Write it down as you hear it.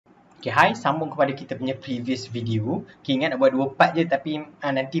Okay, hai, sambung kepada kita punya previous video. Okay, ingat nak buat 2 part je tapi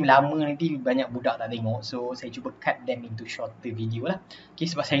nanti lama nanti banyak budak tak tengok. So, saya cuba cut them into shorter video lah. Okay,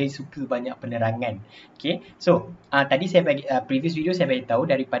 sebab saya suka banyak penerangan. Okay, so tadi saya bagi, previous video saya bagi tahu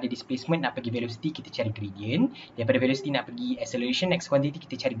daripada displacement nak pergi velocity kita cari gradient. Daripada velocity nak pergi acceleration next quantity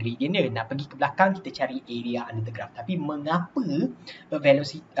kita cari gradient dia. Nak pergi ke belakang kita cari area under the graph. Tapi mengapa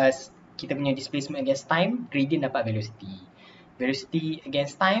velocity, kita punya displacement against time, gradient dapat velocity. Velocity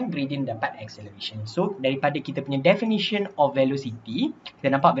against time, gradient dapat acceleration. So, daripada kita punya definition of velocity,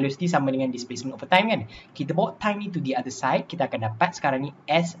 kita nampak velocity sama dengan displacement over time kan? Kita bawa time ni to the other side, kita akan dapat sekarang ni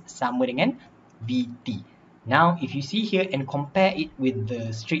S sama dengan Vt. Now, if you see here and compare it with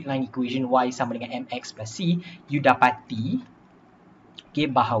the straight line equation Y sama dengan mx plus c, you dapati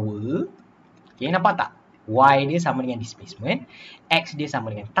bahawa, nampak tak? Y dia sama dengan displacement, X dia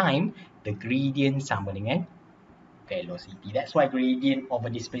sama dengan time, the gradient sama dengan velocity. That's why gradient over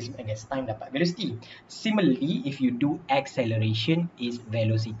displacement against time dapat velocity. Similarly, if you do acceleration is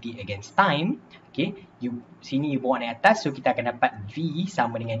velocity against time, okay, sini you bawa naik atas, so kita akan dapat V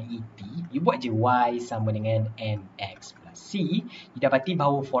sama dengan ET. You buat je Y sama dengan mx plus c. You dapati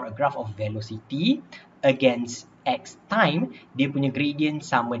bahawa for a graph of velocity against x time, dia punya gradient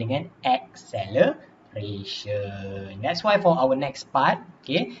sama dengan acceleration. That's why for our next part,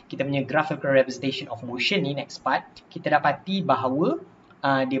 okay, kita punya graphical representation of motion ni next part, kita dapati bahawa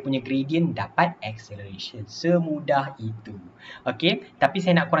dia punya gradient dapat acceleration. Semudah itu. Okay, tapi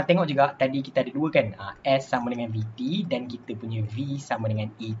saya nak korang tengok juga tadi kita ada dua kan, S sama dengan Vt dan kita punya V sama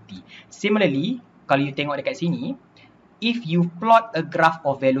dengan AT. Similarly, kalau you tengok dekat sini, if you plot a graph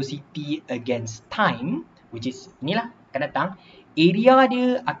of velocity against time, which is inilah akan datang, area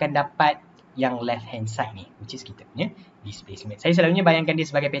dia akan dapat yang left hand side ni, which is kita punya displacement. Saya selalunya bayangkan dia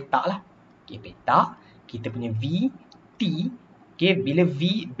sebagai petak lah. Okay, petak, kita punya V, T, okay, bila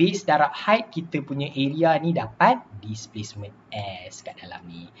V base darab height, kita punya area ni dapat displacement S kat dalam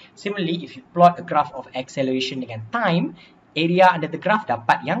ni. Similarly, if you plot a graph of acceleration dengan time, area under the graph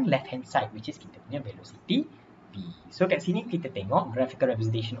dapat yang left hand side, which is kita punya velocity V. So kat sini kita tengok graphical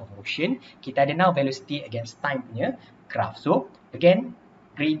representation of motion, kita ada now velocity against time punya graph. So again,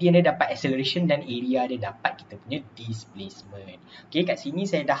 gradient dia dapat acceleration dan area dia dapat kita punya displacement. Okay, kat sini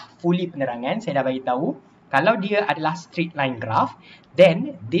saya dah fully penerangan, saya dah bagi tahu kalau dia adalah straight line graph,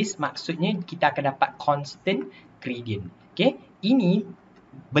 then this maksudnya kita akan dapat constant gradient. Okay, ini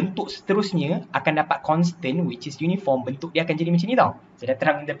bentuk seterusnya akan dapat constant which is uniform, bentuk dia akan jadi macam ni tau. Saya dah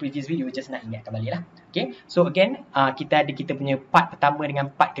terang in the previous video, just nak ingatkan balik lah. Okay, so again, kita ada kita punya part pertama dengan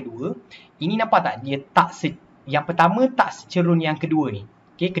part kedua. Ini nampak tak? Dia tak yang pertama tak secerun yang kedua ni.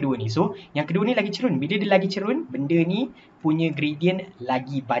 Okay, kedua ni. So, yang kedua ni lagi cerun. Bila dia lagi cerun, benda ni punya gradient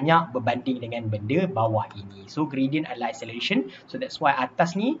lagi banyak berbanding dengan benda bawah ini. So, gradient adalah acceleration. So, that's why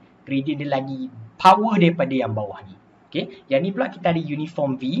atas ni, gradient dia lagi power daripada yang bawah ni. Okay, yang ni pula kita ada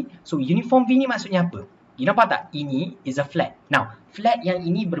uniform V. So, uniform V ni maksudnya apa? You nampak tak? Ini is a flat. Now, flat yang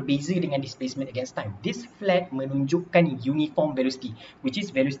ini berbeza dengan displacement against time. This flat menunjukkan uniform velocity, which is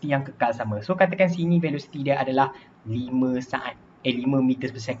velocity yang kekal sama. So, katakan sini velocity dia adalah 5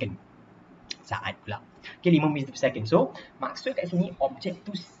 meters per second. Saat pula. Okay, 5 meters per second. So, maksud kat sini, objek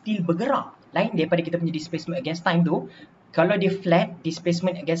tu still bergerak. Lain daripada kita punya displacement against time tu, kalau dia flat,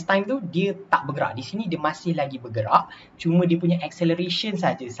 displacement against time tu, dia tak bergerak. Di sini dia masih lagi bergerak, cuma dia punya acceleration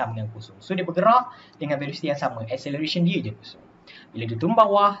saja sama dengan kosong. So, dia bergerak dengan velocity yang sama. Acceleration dia je kosong. Bila dia turun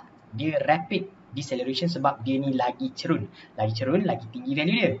bawah, dia rapid deceleration sebab dia ni lagi cerun. Lagi cerun, lagi tinggi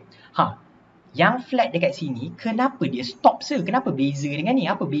value dia. Yang flat dekat sini, kenapa dia stop sir? Kenapa beza dengan ni?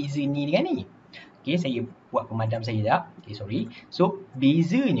 Apa beza ni dengan ni? Okay, saya buat pemadam saya sekejap. Okay, sorry. So,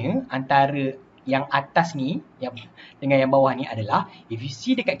 bezanya antara yang atas ni dengan yang bawah ni adalah, if you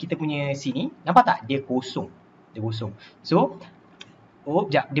see dekat kita punya sini, nampak tak? Dia kosong. Dia kosong. So,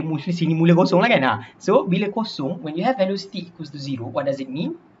 sekejap. Dia sini mula kosong lah kan? So, bila kosong, when you have velocity equals to 0, what does it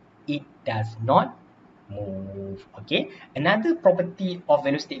mean? It does not move. Okay, another property of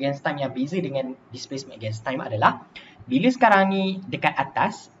velocity against time yang beza dengan displacement against time adalah bila sekarang ni dekat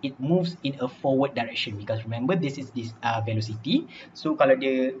atas, it moves in a forward direction because remember this is this velocity. So kalau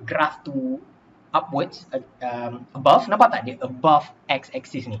dia graph to upwards, above, nampak tak dia above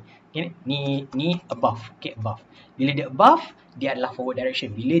x-axis ni? Okay, ni above, okay, above. Bila dia above, dia adalah forward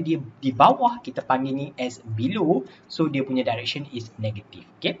direction. Bila dia di bawah, kita panggil ni as below, so dia punya direction is negative.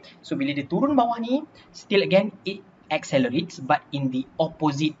 Okay, so bila dia turun bawah ni, still again it accelerates but in the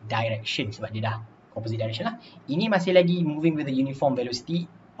opposite direction sebab dia dah opposite direction lah. Ini masih lagi moving with the uniform velocity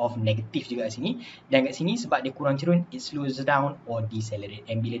of negative juga kat sini, dan kat sini sebab dia kurang cerun, it slows down or decelerate.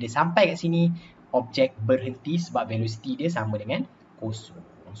 And bila dia sampai kat sini, objek berhenti sebab velocity dia sama dengan kosong.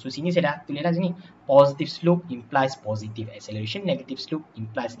 kosong. So sini saya dah tulis dah sini. Positive slope implies positive acceleration, negative slope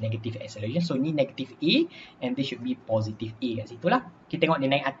implies negative acceleration. So ni negative A and this should be positive A kat situ lah. Kita tengok dia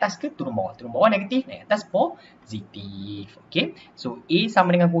naik atas ke turun bawah. Turun bawah negatif, naik atas positif. Okay. So A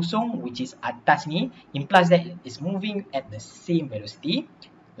sama dengan kosong, which is atas ni, implies that it's moving at the same velocity.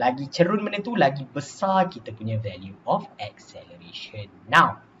 Lagi cerun benda tu, lagi besar kita punya value of acceleration.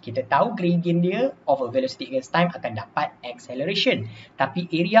 Now, kita tahu gradient dia of a velocity against time akan dapat acceleration. Tapi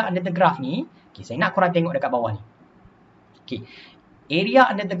area under the graph ni, okay, saya nak korang tengok dekat bawah ni. Okay, area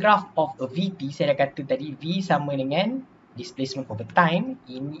under the graph of a VT, saya dah kata tadi V sama dengan displacement over time.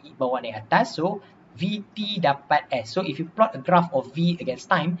 Ini bawah naik atas, so VT dapat S. So if you plot a graph of V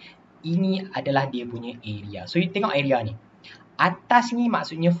against time, ini adalah dia punya area. So you tengok area ni. Atas ni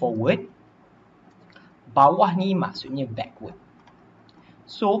maksudnya forward, bawah ni maksudnya backward.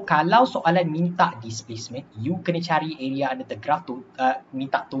 So, kalau soalan minta displacement, you kena cari area under the graph tu,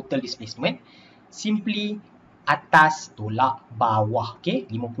 minta total displacement. Simply atas tolak bawah. Okay,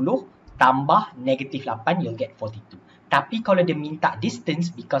 50 tambah negative 8, you'll get 42. Tapi kalau dia minta distance,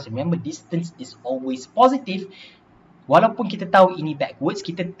 because remember distance is always positive, walaupun kita tahu ini backwards,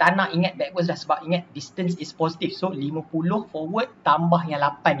 kita tak nak ingat backwards dah sebab ingat distance is positive. So, 50 forward tambah yang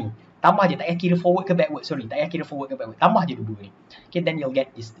 8 ni. Tambah je, tak payah kira forward ke backward. Sorry, tak payah kira forward ke backward. Tambah je dua-dua ni. Okay, then you'll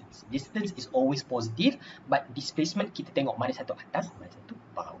get distance. Distance is always positive, but displacement kita tengok mana satu atas, mana satu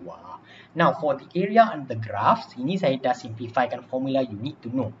bawah. Now, for the area on the graph, ini saya dah simplifykan formula you need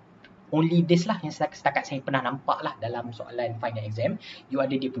to know. Only this lah yang setakat saya pernah nampak lah dalam soalan final exam. You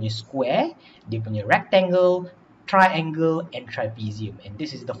ada dia punya square, dia punya rectangle, triangle and trapezium, and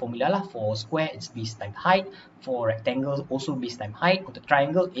this is the formula lah. For square it's base times height, for rectangle also base times height, untuk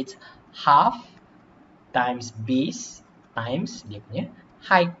triangle it's half times base times dia punya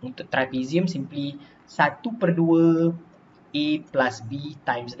height, untuk trapezium simply 1/2 A plus B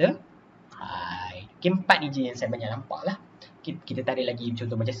times the height. Okay, 4 ni je yang saya banyak nampak lah. Kita tak ada lagi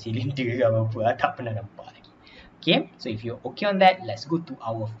contoh macam silinder ke apa-apa, tak pernah nampak lagi. Okay, so if you're okay on that, let's go to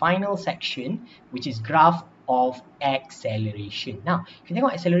our final section, which is graph of acceleration. Now, if you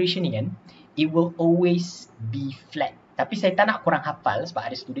tengok acceleration ni kan, it will always be flat. Tapi saya tak nak korang hafal sebab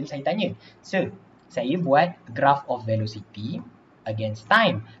ada student saya tanya. So, saya buat graph of velocity against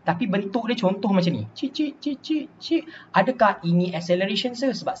time. Tapi bentuk dia contoh macam ni. Cik. Adakah ini acceleration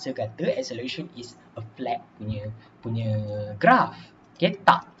sir? Sebab sir kata acceleration is a flat punya graph. Okay,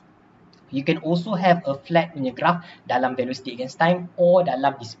 tak. You can also have a flat punya graph dalam velocity against time or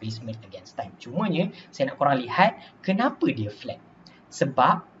dalam displacement against time. Cumanya, saya nak korang lihat kenapa dia flat.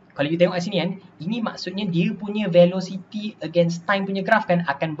 Sebab, kalau you tengok kat sini kan, ini maksudnya dia punya velocity against time punya graph kan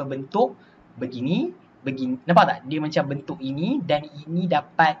akan berbentuk begini. Nampak tak? Dia macam bentuk ini dan ini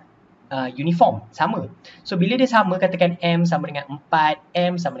dapat uniform, sama. So, bila dia sama, katakan M sama dengan 4,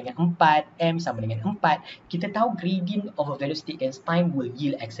 M sama dengan 4, M sama dengan 4, kita tahu gradient of a velocity against time will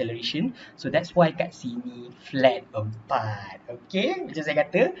yield acceleration. So, that's why kat sini flat 4. Okay? Macam saya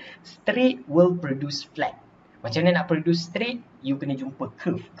kata, straight will produce flat. Macam mana nak produce straight? You kena jumpa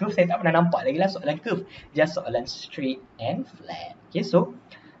curve. Curve saya tak pernah nampak lagi lah soalan curve. Just soalan straight and flat. Okay, so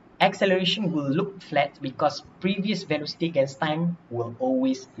acceleration will look flat because previous velocity against time will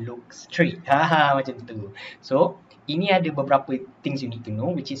always look straight. Macam tu. So, ini ada beberapa things you need to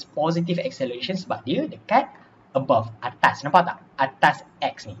know, which is positive acceleration sebab dia dekat above, atas. Nampak tak? Atas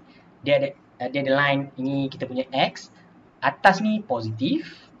X ni. Dia ada line, ini kita punya X. Atas ni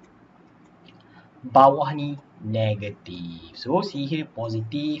positif. Bawah ni negatif. So, see here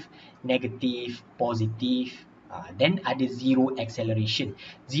positif, negatif, positif. Then ada zero acceleration.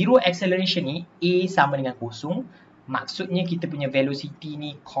 Zero acceleration ni A sama dengan kosong. Maksudnya kita punya velocity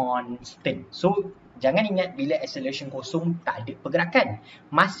ni constant. So, jangan ingat bila acceleration kosong tak ada pergerakan.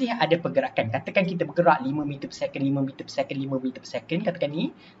 Masih ada pergerakan. Katakan kita bergerak 5 meter per second, 5 meter per second, 5 meter per second. Katakan ni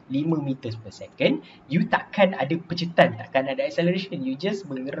 5 meter per second. You takkan ada percetan, takkan ada acceleration. You just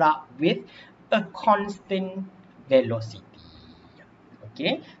bergerak with a constant velocity.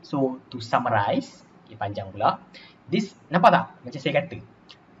 Okay, so to summarize, panjang pula. This, nampak tak? Macam saya kata.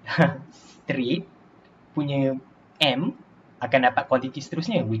 Straight punya M akan dapat quantity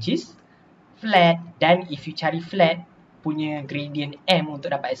seterusnya, which is flat. Dan if you cari flat punya gradient M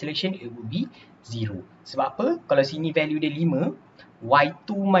untuk dapat acceleration, it will be 0. Sebab apa? Kalau sini value dia 5,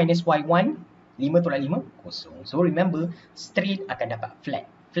 Y2 minus Y1, 5 tolak 5, kosong. So remember, straight akan dapat flat.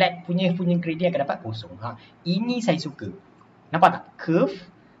 Flat punya gradient akan dapat kosong. Ini saya suka. Nampak tak? Curve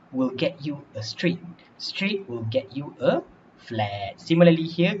will get you a straight. Straight will get you a flat. Similarly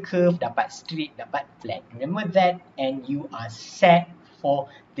here, curve dapat straight, dapat flat. Remember that and you are set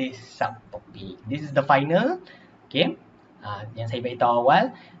for this subtopic. This is the final. Okay. Yang saya beritahu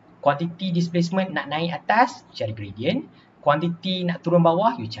awal, quantity displacement nak naik atas, cari gradient. Quantity nak turun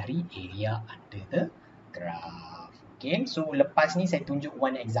bawah, you cari area under the graph. Okay, so lepas ni saya tunjuk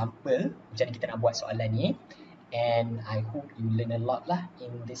one example macam mana kita nak buat soalan ni. And I hope you learn a lot lah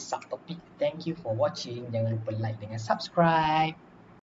in this subtopic. Thank you for watching. Jangan lupa like dengan subscribe.